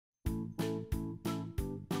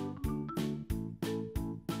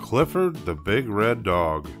Clifford the Big Red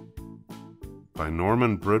Dog by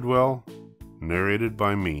Norman Bridwell, narrated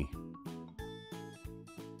by me.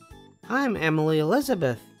 I'm Emily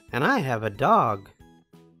Elizabeth, and I have a dog.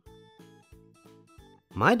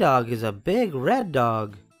 My dog is a big red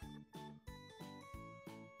dog.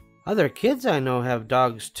 Other kids I know have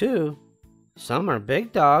dogs too. Some are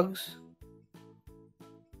big dogs,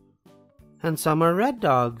 and some are red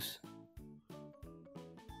dogs.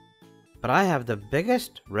 But I have the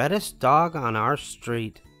biggest, reddest dog on our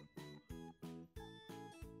street.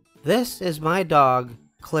 This is my dog,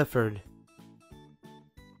 Clifford.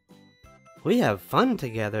 We have fun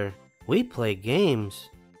together. We play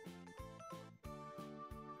games.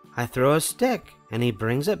 I throw a stick and he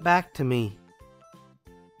brings it back to me.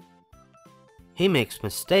 He makes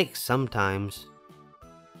mistakes sometimes.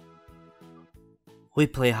 We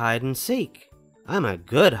play hide and seek. I'm a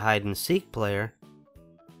good hide and seek player.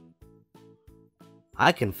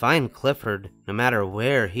 I can find Clifford no matter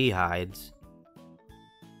where he hides.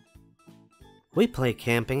 We play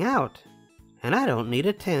camping out, and I don't need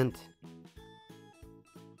a tent.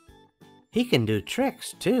 He can do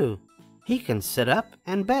tricks too. He can sit up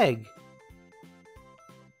and beg.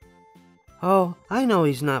 Oh, I know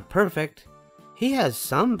he's not perfect. He has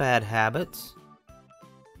some bad habits.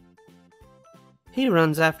 He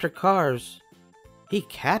runs after cars. He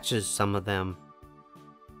catches some of them.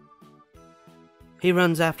 He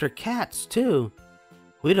runs after cats, too.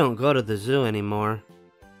 We don't go to the zoo anymore.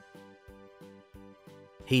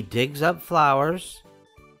 He digs up flowers.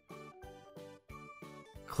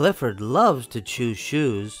 Clifford loves to chew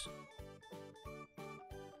shoes.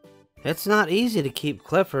 It's not easy to keep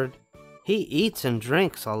Clifford. He eats and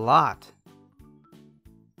drinks a lot.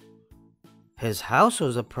 His house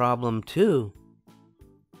was a problem, too.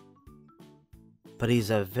 But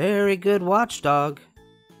he's a very good watchdog.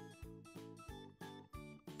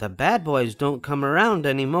 The bad boys don't come around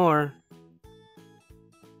anymore.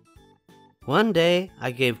 One day I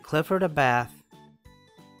gave Clifford a bath,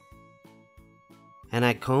 and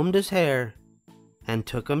I combed his hair and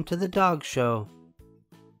took him to the dog show.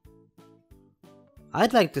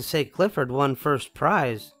 I'd like to say Clifford won first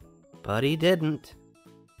prize, but he didn't.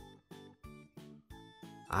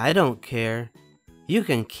 I don't care. You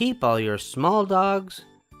can keep all your small dogs.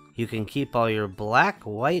 You can keep all your black,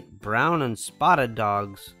 white, brown, and spotted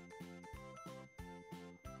dogs.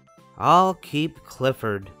 I'll keep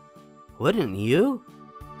Clifford. Wouldn't you?